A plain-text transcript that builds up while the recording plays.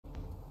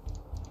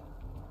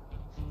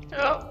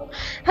Oh.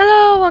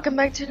 Hello, welcome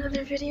back to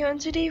another video, and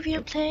today we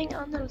are playing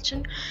on the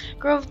Lichen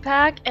Grove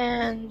pack,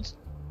 and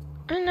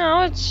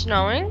now it's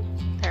snowing,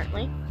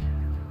 apparently.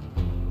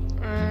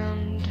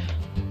 And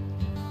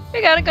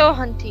we gotta go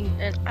hunting,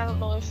 and I don't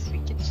know if we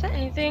can set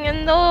anything,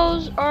 and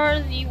those are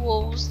the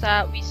wolves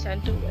that we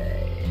sent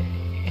away.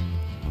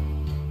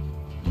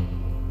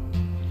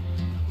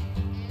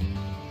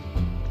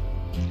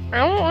 I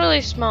don't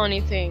really smell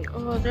anything.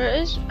 Oh, there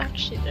is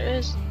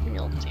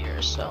mule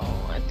deer, so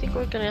I think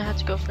we're gonna have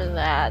to go for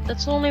that.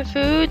 That's the only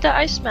food that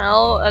I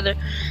smell other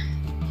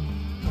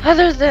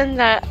than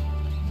that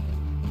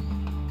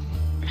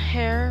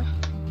hair.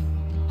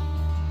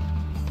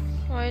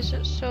 Why is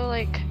it so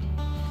like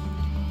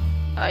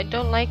I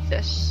don't like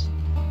this.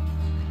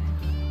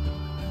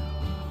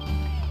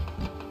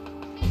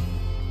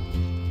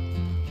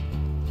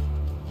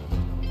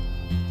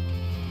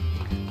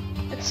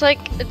 It's like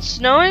it's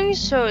snowing,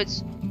 so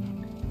it's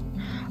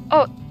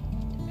oh,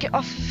 get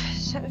off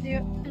set with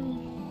you.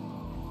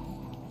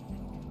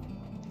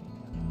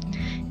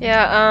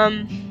 Yeah,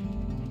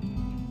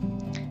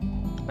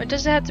 why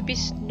does it have to be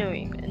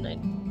snowing? And I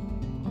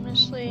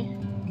honestly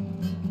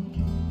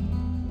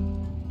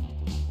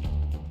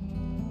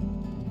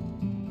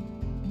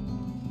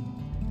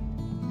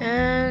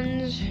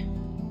and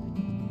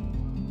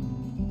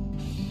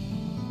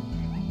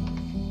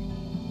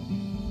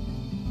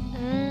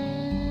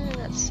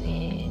let's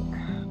see.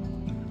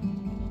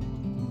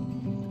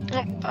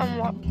 Oh, I'm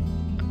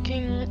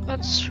walking.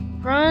 Let's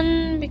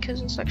run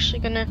because it's actually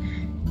gonna.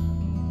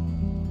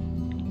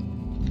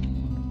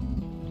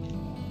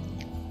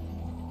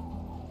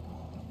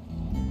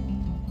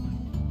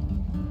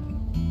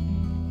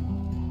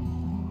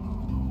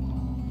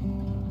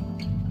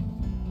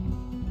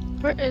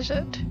 Where is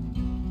it?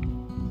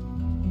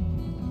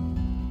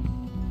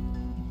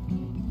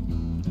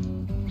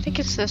 I think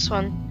it's this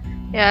one.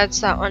 Yeah,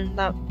 it's that one.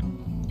 That.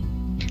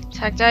 In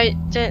fact, I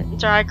didn't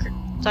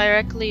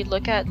directly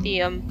look at the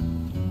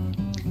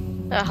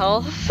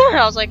health.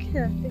 I was like,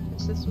 yeah, I think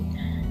it's this one.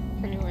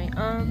 Anyway,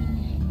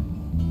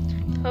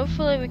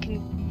 hopefully we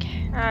can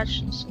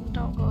catch this and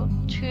don't go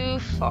too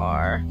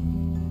far.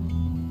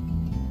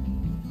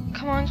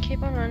 Come on,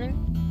 keep on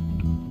running.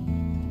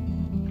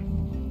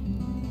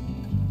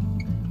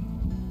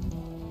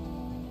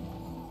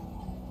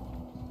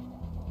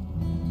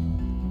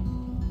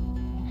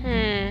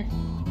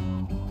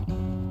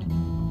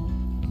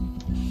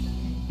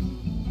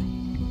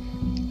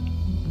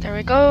 There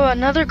we go,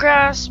 another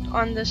grasp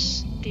on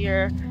this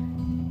deer.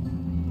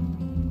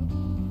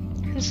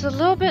 It's a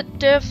little bit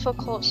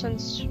difficult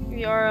since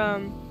we are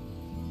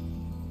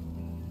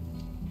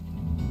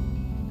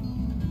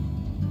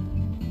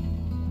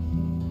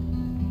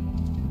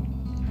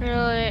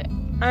really,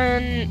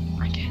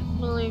 and I can't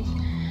believe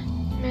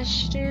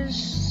Misty is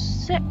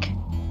sick.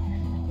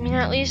 I mean,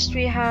 at least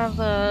we have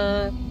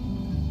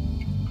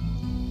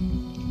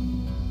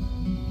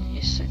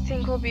yes, I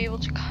think we'll be able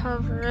to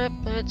cover it,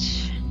 but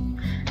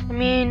I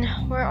mean,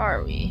 where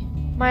are we?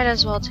 Might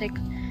as well take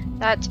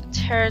that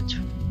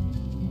territory.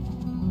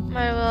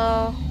 Might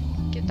well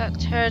get that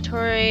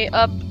territory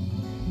up.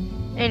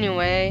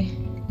 Anyway,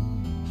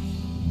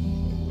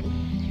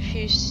 if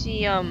you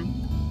see, there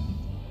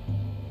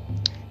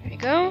we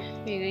go.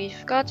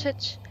 We've got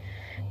it.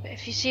 But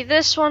if you see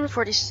this one,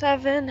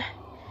 47,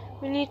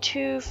 we need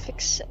to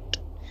fix it.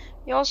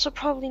 We also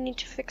probably need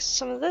to fix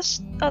some of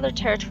this other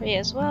territory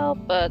as well,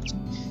 but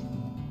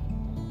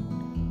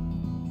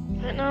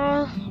right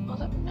now, all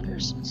that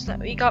matters is that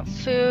we got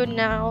food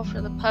now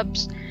for the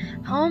pups.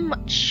 How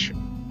much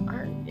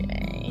are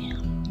they?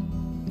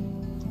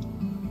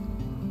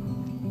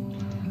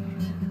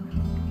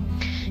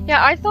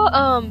 Yeah, I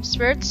thought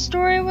Spirit's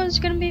story was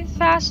gonna be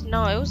fast.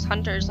 No, it was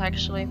Hunter's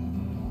actually.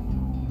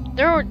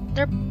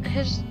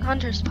 His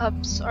Hunter's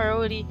pups are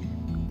already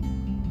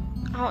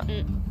out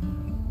and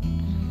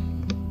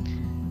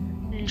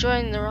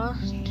enjoying the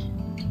rest.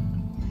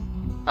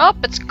 Oh,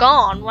 it's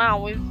gone.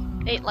 Wow, we've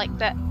ate like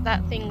that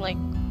thing like,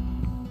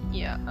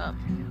 yeah,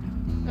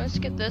 let's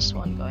get this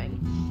one going.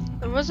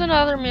 There was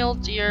another mule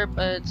deer,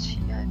 but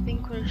yeah, I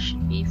think we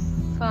should be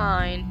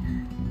fine.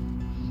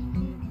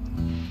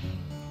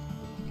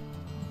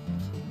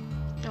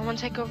 I want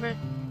to take over.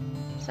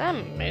 Is that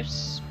a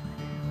moose?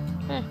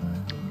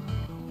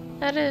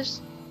 That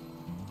is.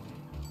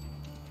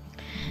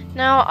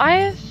 Now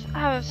I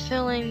have a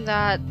feeling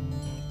that,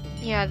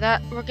 yeah,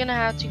 that we're gonna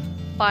have to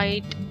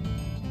fight.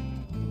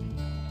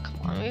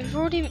 We've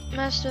already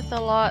messed with a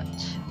lot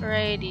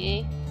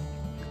already.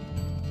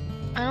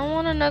 I don't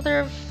want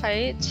another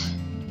fight.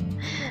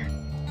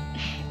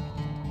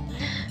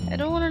 I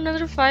don't want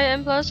another fight,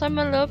 and plus I'm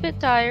a little bit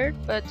tired,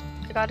 but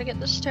I gotta get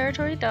this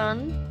territory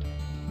done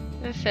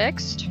and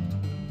fixed.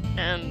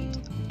 And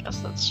I guess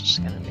that's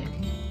just gonna be.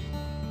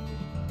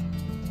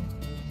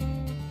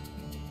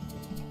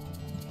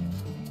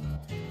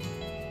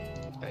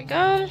 There we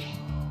go.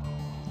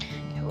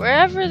 Okay,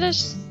 wherever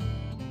this.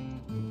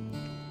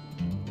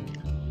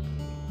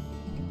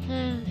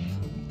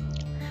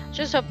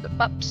 Just hope the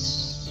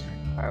pups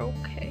are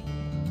okay.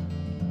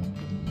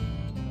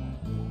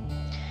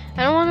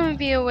 want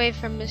to be away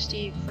from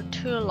Misty for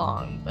too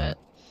long, but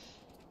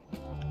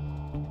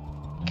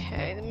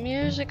okay, the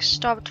music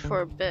stopped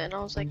for a bit and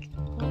I was like,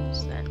 what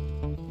was that?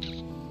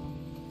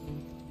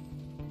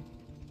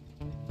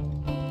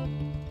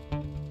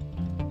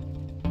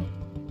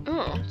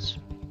 Oh,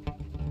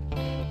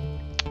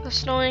 the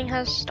snowing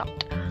has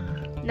stopped.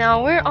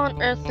 Now, where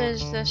on earth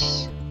is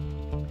this?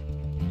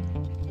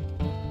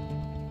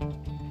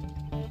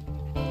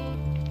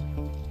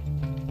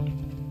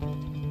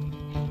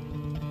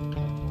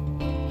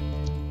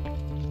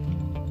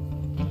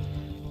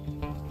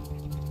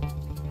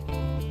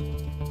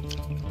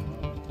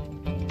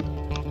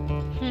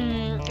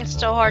 It's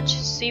so hard to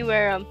see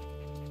where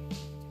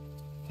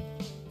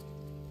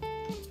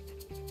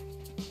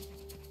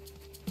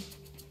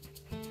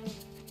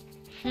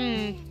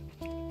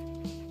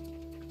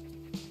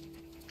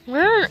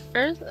where on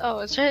earth? Oh,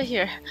 it's right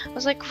here. I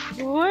was like,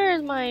 where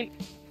is my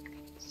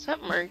set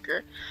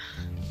marker?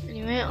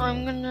 Anyway,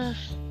 I'm gonna.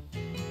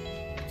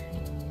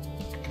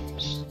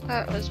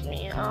 That was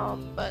me.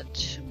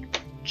 But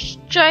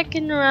just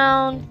checking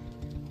around,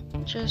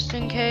 just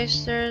in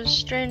case there's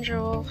stranger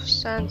wolf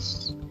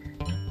scents.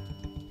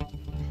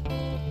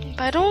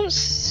 But I don't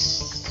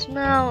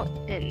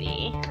smell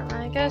any.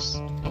 I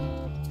guess.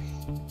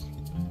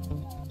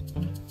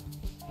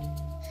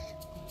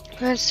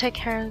 Let's take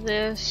care of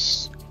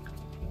this.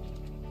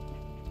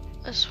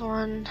 This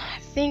one, I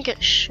think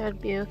it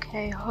should be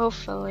okay,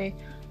 hopefully.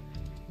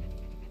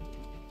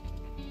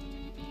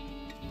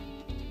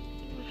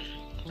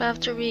 But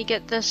after we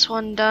get this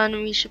one done,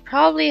 we should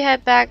probably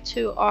head back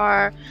to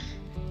our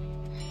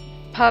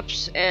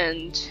pups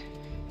and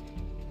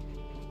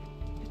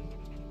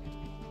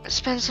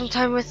spend some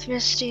time with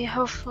Misty,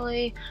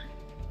 hopefully.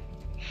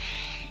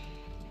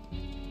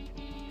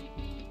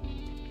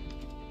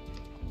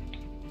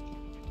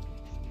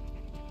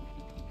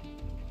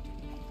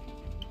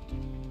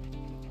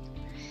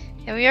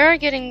 Yeah, we are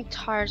getting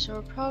tired, so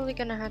we're probably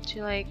gonna have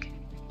to like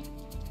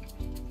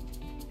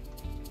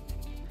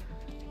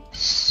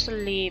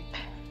sleep.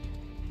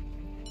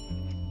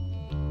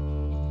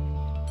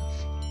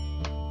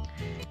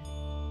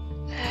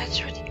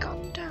 That's already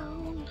gone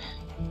down.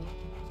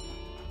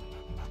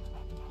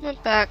 My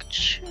back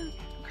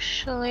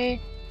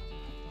actually.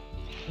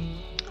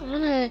 I'm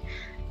gonna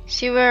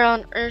see where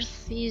on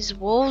earth these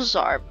wolves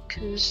are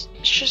because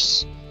it's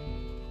just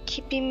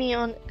keeping me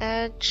on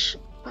edge.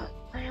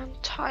 I am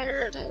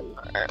tired and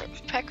my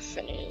pack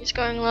finish is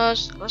going low,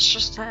 so let's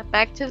just head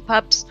back to the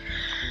pups.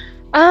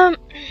 I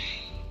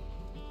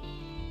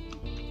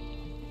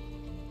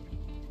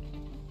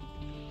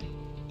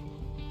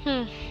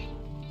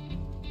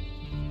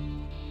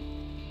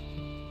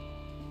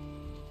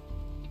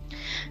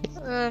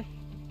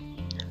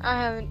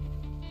have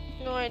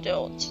no idea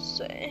what to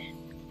say.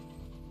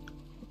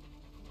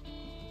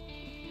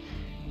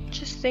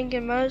 Just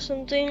thinking about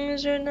some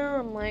things right now,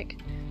 I'm like,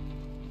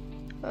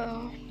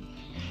 oh.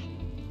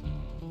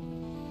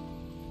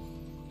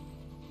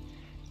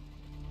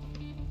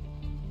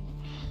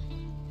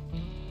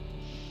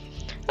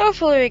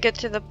 Hopefully we get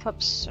to the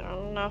pups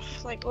soon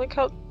enough. Like, look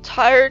how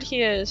tired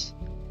he is.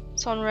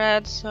 It's on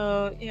red,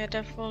 so yeah,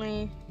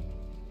 definitely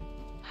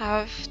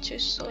have to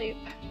sleep.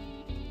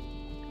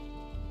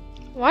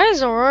 Why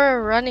is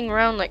Aurora running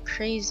around like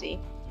crazy?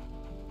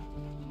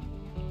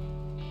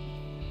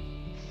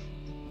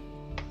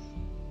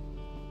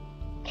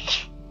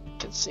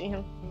 Can see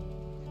him.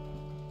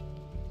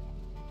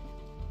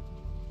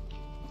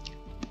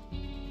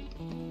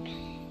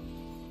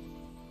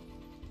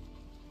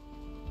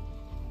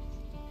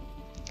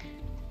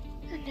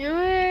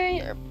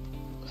 Anyway,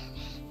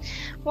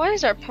 why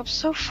is our pup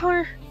so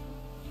far?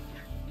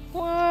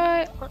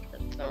 Why?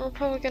 We're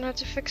probably gonna have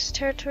to fix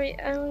territory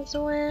as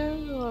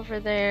well over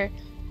there.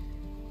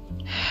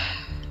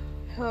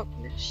 Hope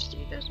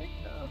Misty doesn't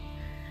go.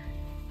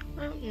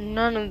 I hope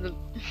none of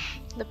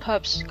the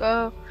pups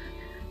go,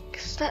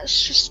 cause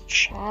that's just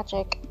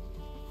tragic.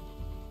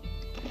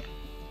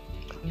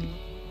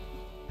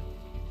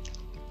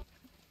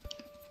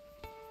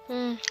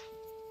 They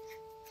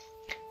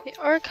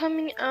are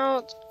coming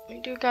out. We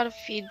do gotta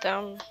feed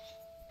them.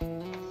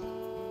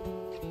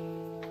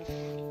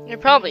 They're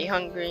probably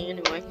hungry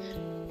anyway.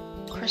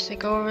 Of course they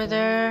go over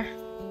there.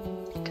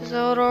 Because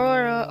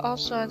Aurora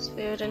also has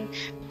food, and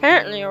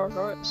apparently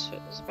Aurora's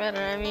food is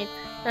better. I mean,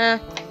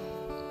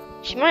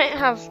 she might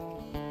have...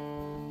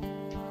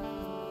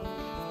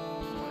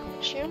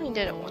 She only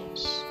did it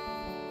once.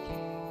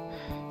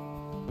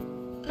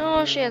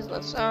 No, she has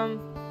less.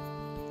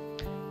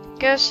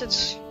 Guess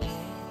it's...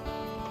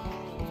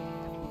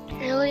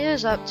 really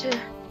is up to...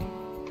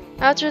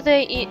 After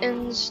they eat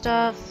and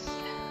stuff,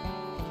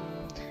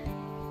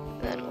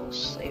 then we'll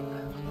sleep.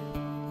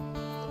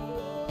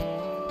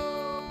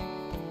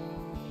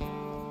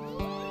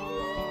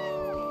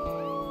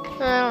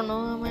 I don't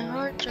know, my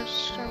heart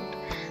just jumped.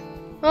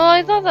 Well,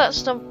 I thought that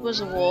stump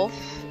was a wolf.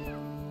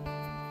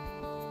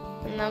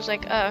 And I was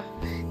like, oh,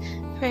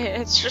 wait,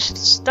 it's just a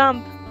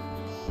stump.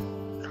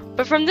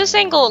 But from this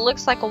angle, it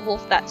looks like a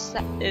wolf that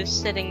is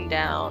sitting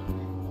down.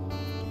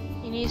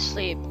 You need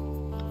sleep.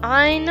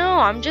 I know,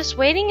 I'm just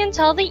waiting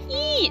until they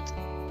eat.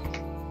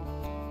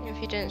 If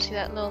you didn't see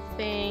that little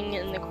thing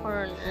in the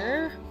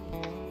corner.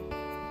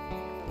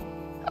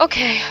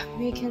 Okay,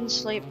 we can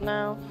sleep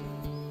now.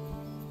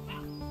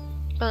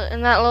 But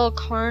in that little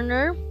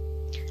corner,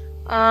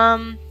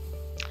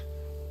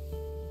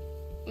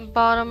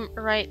 bottom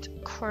right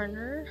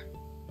corner,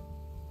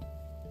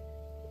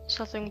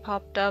 something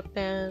popped up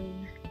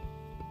and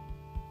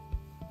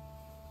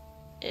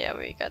yeah,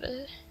 we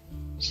gotta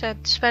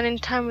said spending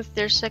time with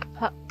their sick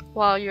pup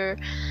while you're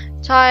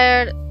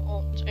tired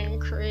won't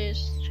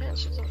increase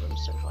chances of them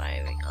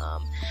surviving.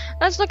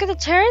 Let's look at the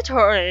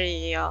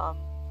territory. Yeah,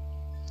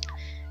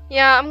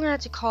 I'm gonna have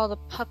to call the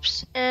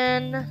pups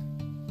in.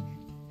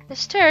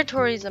 This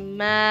territory is a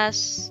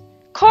mess.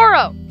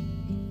 Koro!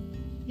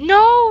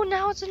 No,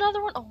 now it's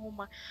another one. Oh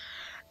my.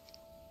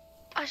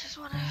 I just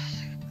wanna.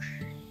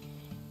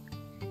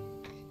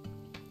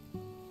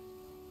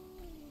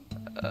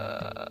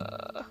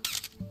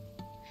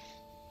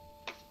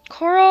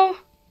 Koro,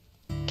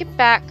 get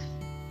back.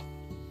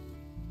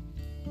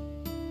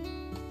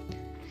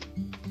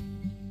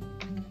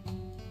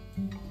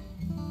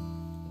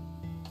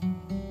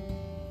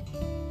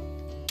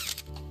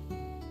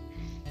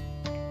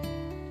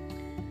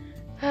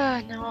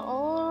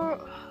 No.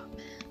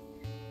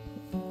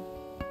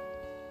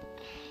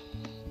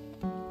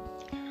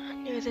 I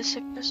knew the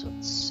sickness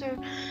would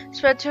soon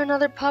spread to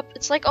another pup.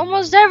 It's like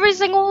almost every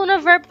single one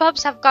of our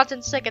pups have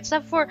gotten sick,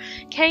 except for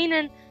Kane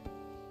and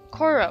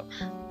Koro.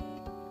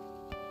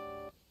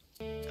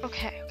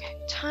 Okay.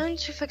 Time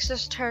to fix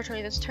this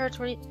territory. This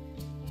territory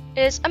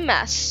is a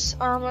mess.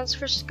 Let's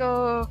first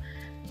go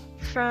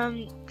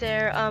from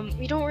there.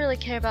 We don't really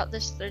care about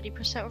this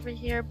 30% over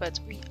here, but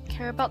we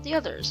care about the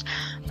others.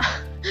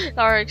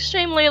 Are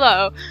extremely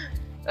low.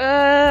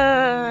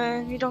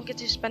 We don't get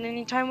to spend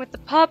any time with the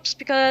pups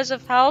because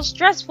of how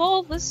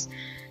stressful this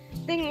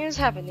thing is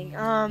happening.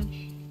 I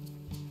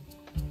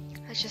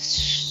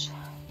just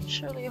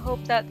surely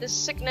hope that this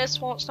sickness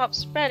won't stop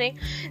spreading.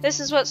 This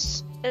is what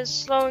is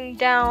slowing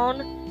down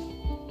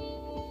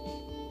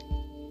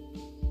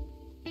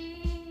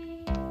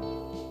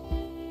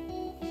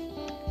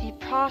the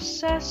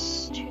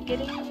process to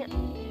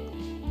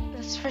getting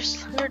this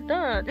first letter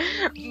done.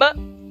 But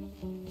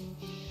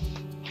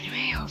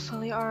anyway,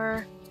 hopefully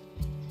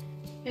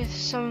with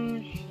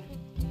some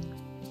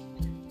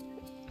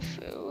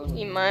food,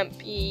 we might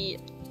be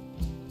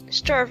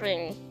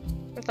starving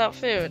without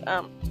food.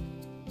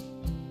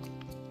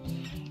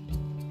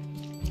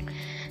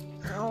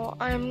 Now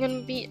I'm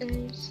gonna be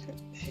in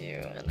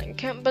view, and I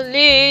can't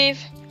believe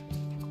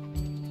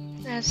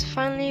it has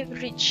finally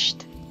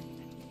reached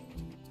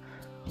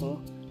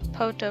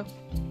Poto.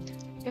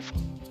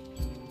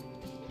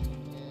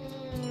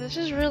 This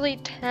is really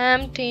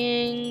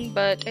tempting,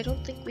 but I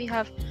don't think we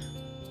have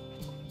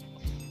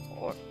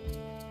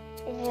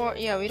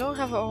yeah, we don't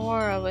have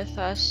Aurora with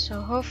us,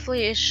 so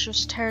hopefully it's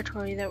just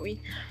territory that we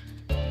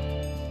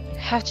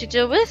have to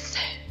deal with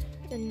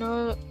and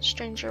no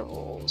stranger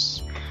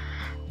rules.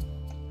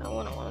 I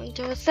wouldn't want to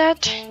deal with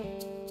that.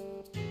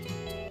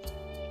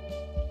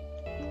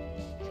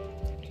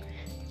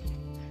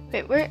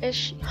 Wait, where is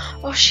she?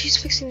 Oh, she's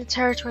fixing the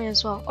territory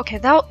as well. Okay,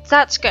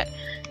 that's good,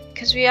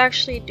 because we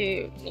actually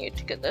do need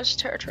to get this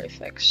territory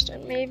fixed,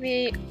 and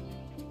maybe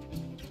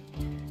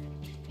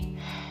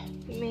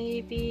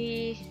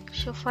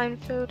she'll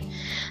find food,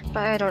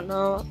 but I don't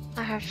know.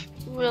 I have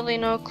really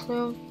no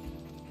clue.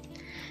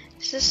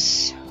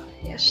 Yes,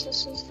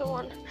 this is the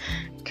one,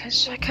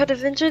 because I could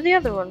have entered the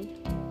other one.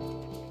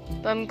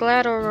 But I'm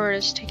glad Aurora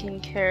is taken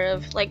care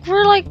of. Like,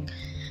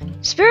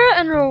 Spirit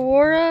and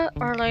Aurora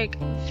are like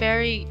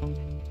very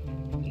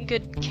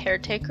good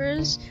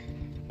caretakers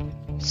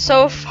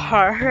so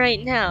far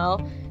right now.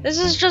 This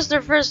is just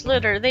their first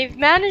litter. They've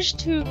managed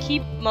to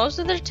keep most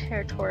of their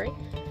territory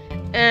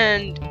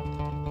and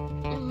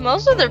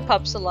most of their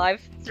pups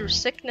alive through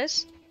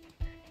sickness.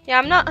 Yeah,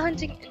 I'm not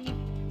hunting any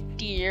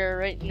deer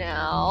right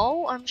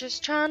now. I'm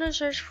just trying to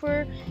search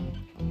for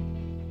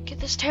get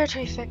this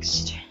territory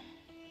fixed.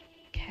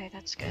 Okay,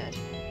 that's good.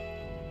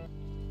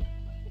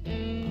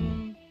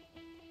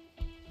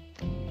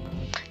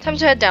 Time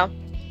to head down.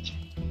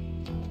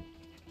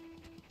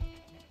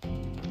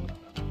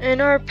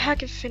 And our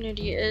pack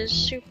affinity is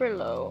super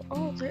low.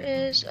 Oh, there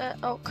is an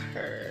elk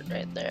herd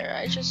right there.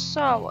 I just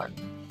saw one.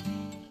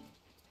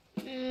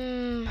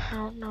 I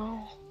don't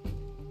know.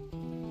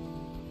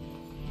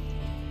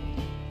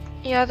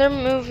 Yeah, they're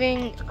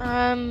moving.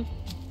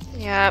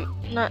 Yeah,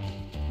 not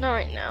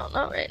right now.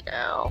 Not right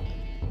now.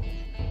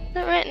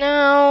 Not right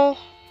now.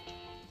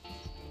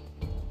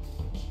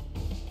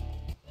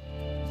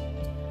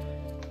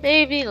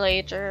 Maybe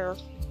later.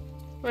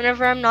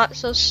 Whenever I'm not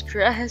so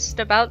stressed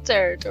about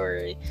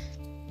territory.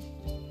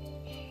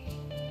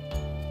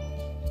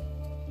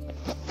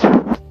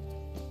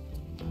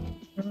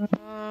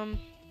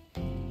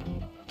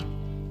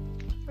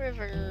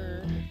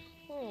 River.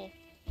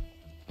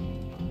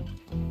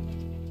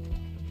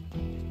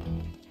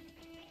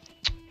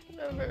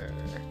 River.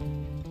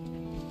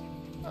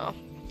 Oh,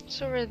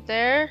 so we're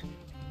there.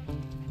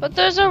 But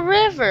there's a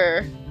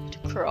river to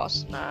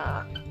cross.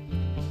 Nah.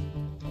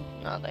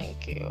 No,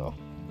 thank you.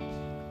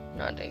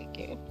 No, thank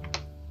you.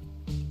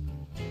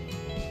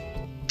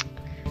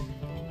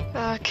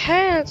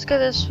 Okay, let's go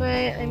this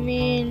way. I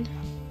mean,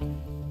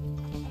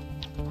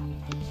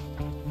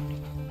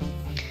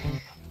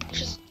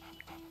 just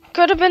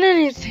could have been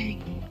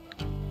anything.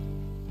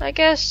 I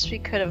guess we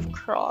could have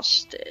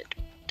crossed it.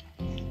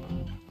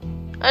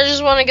 I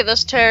just want to get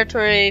this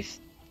territory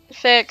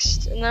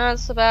fixed, and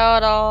that's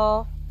about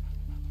all.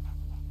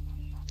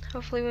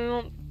 Hopefully we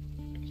won't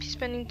be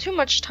spending too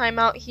much time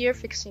out here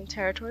fixing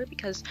territory,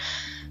 because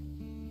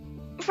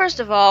first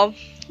of all,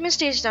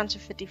 Misty is down to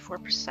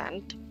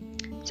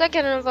 54%.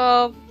 Second of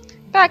all,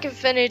 back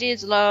infinity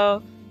is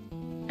low,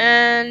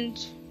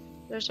 and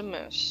there's a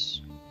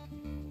moose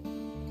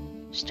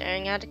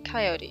staring at the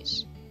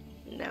coyotes.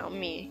 Now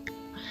me.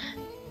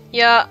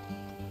 Yeah.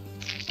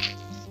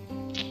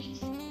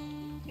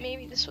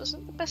 Maybe this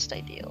wasn't the best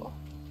idea.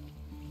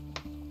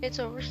 It's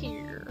over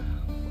here.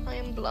 I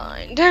am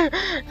blind.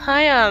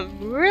 I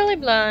am really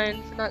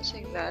blind for not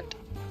seeing that.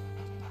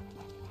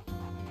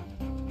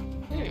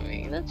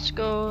 Anyway, let's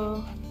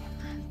go.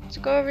 Let's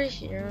go over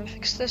here and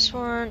fix this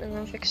one, and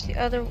then fix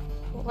the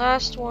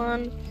last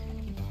one.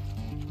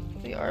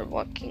 We are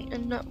walking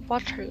in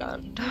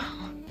Waterland.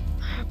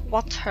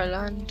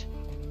 Waterland.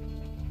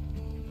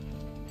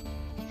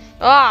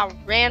 Ah,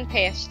 ran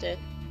past it.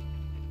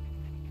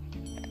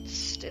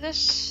 Let's do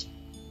this.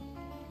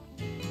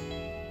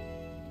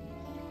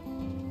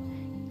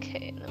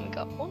 Okay, then we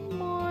got one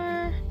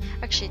more.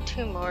 Actually,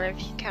 two more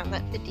if you count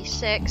that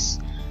 56.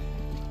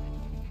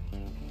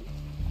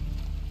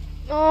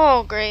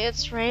 Oh, great,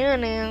 it's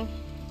raining.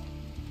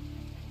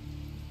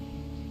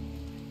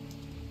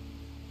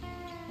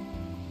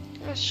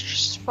 Let's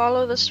just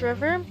follow this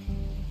river.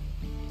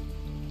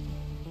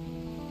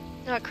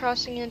 Not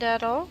crossing it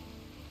at all.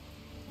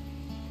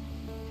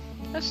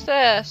 What's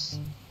this?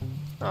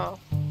 Oh.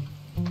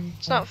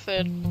 It's not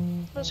food.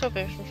 I was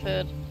hoping for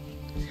food.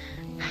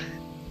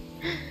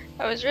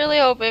 I was really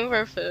hoping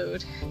for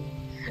food.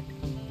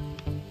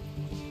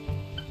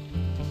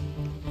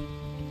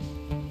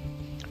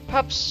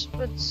 Pups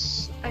would,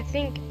 I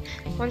think,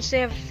 once they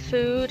have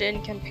food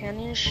and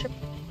companionship,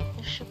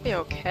 it should be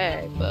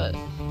okay, but...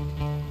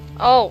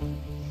 Oh!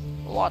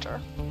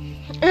 Water.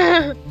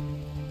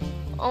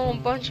 Oh, a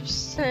bunch of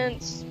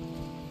scents.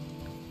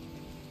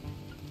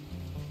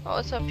 Oh,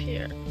 it's up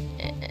here.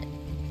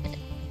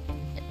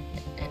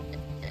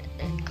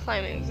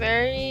 Climbing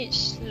very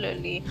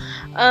slowly.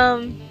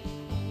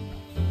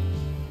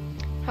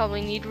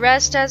 Probably need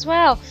rest as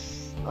well.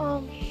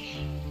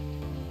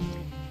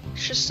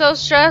 It's just so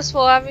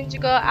stressful having to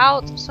go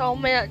out so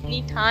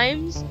many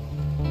times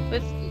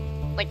with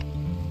like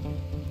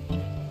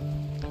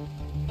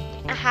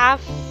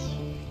half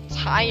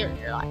tired,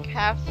 like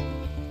half,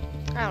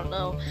 I don't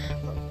know,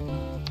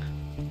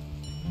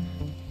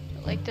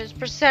 like there's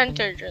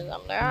percentages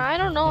up there. I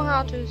don't know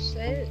how to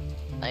say it.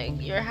 Like,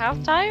 you're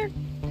half tired?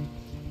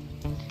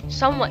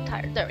 Somewhat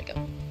tired. There we go.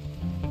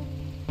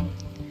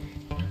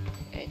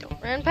 Okay,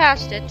 don't run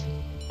past it.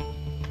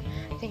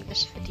 I think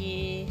there's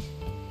 50.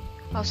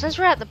 Oh, since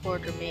we're at the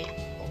border,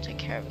 we'll take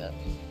care of it.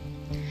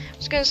 I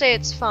was gonna say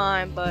it's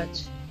fine,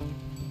 but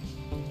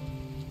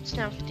it's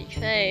now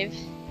 55.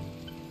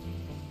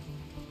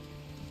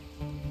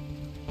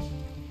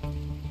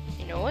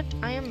 You know what?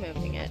 I am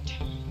moving it.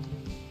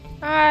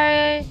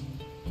 I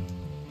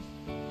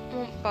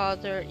won't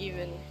bother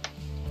even.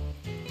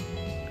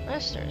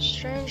 Unless there's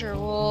stranger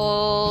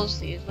wolves.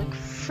 These look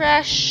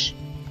fresh.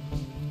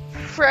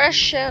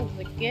 Fresh out of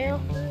the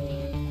gale.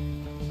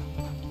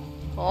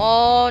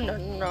 Oh, no,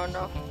 no,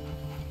 no.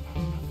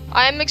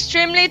 I'm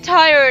extremely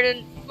tired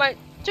and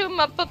two of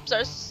my pups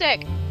are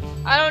sick.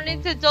 I don't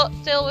need to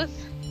deal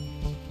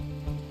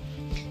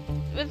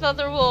with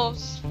other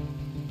wolves.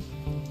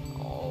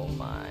 Oh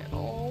my.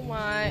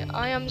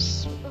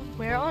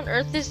 Where on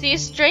earth is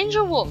these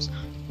stranger wolves?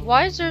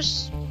 Why does there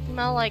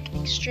smell like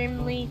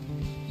extremely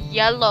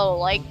yellow,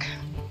 like...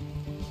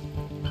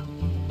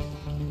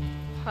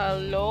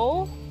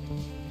 Hello?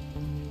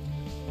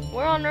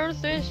 Where on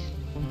earth is...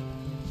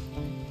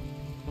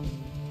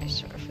 I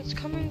swear if it's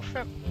coming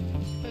from...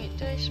 Wait,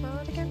 did I smell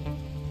it again?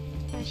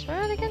 Did I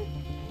smell it again?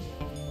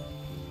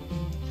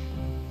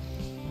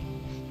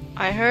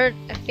 I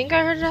think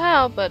I heard a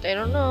howl, but I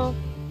don't know.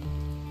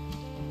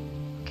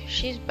 Okay,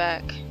 she's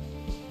back.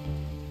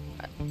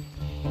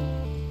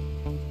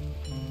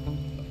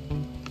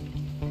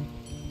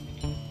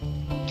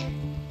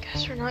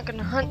 Guess we're not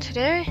gonna hunt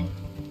today.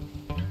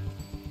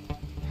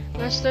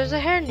 Unless there's a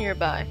hare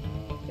nearby.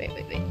 Wait.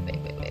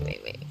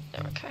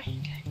 Okay.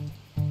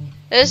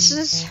 This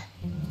is...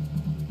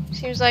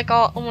 Seems like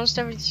almost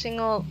every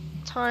single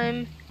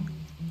time.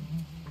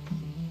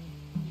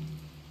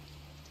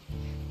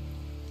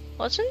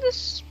 Wasn't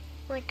this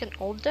like an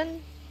old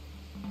den?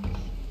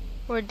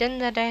 Or a den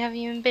that I haven't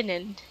even been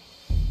in?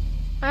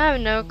 I have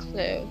no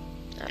clue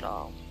at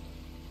all.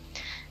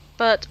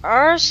 But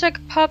our sick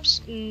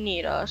pups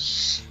need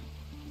us.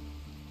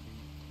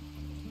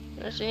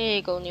 There's an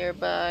eagle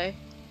nearby.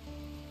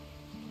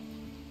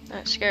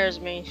 That scares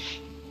me.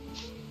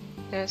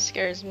 That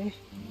scares me.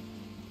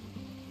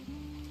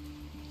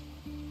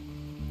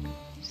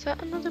 Is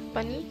that another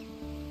bunny?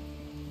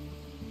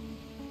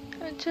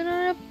 It's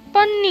another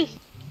bunny.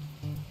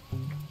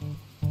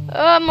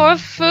 More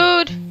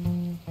food.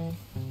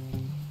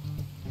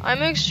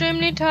 I'm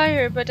extremely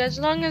tired, but as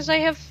long as I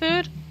have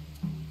food,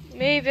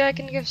 maybe I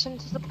can give some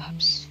to the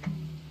pups.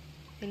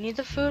 They need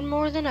the food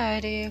more than I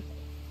do.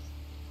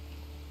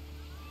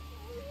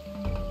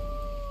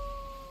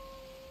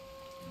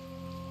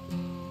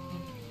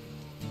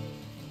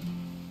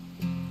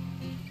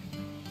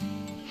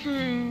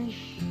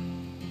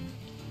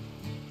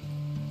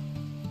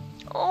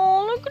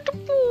 Oh, look at the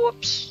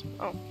pups.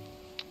 Oh,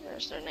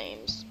 there's their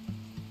names.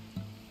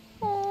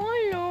 Oh,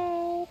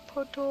 hello,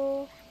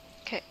 Poto.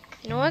 Okay,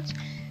 you know what?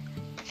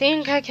 I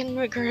think I can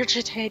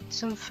regurgitate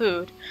some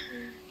food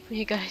for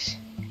you guys.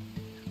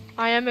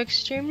 I am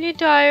extremely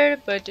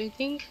tired, but I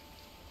think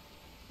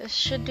this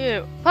should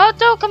do.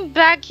 Poto, come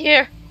back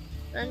here!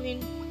 I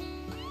mean,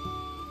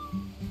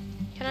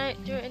 can I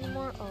do it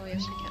anymore? Oh,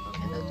 yes, I can.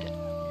 Okay, that's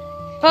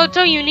good.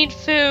 Poto, you need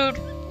food!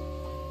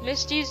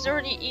 Misty's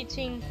already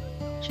eating.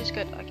 She's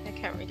good. Okay, I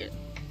can't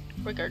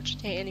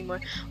regurgitate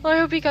anymore. Well, I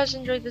hope you guys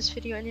enjoyed this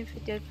video, and if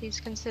you did, please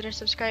consider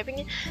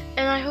subscribing.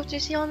 And I hope to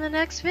see you on the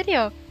next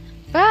video.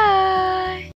 Bye!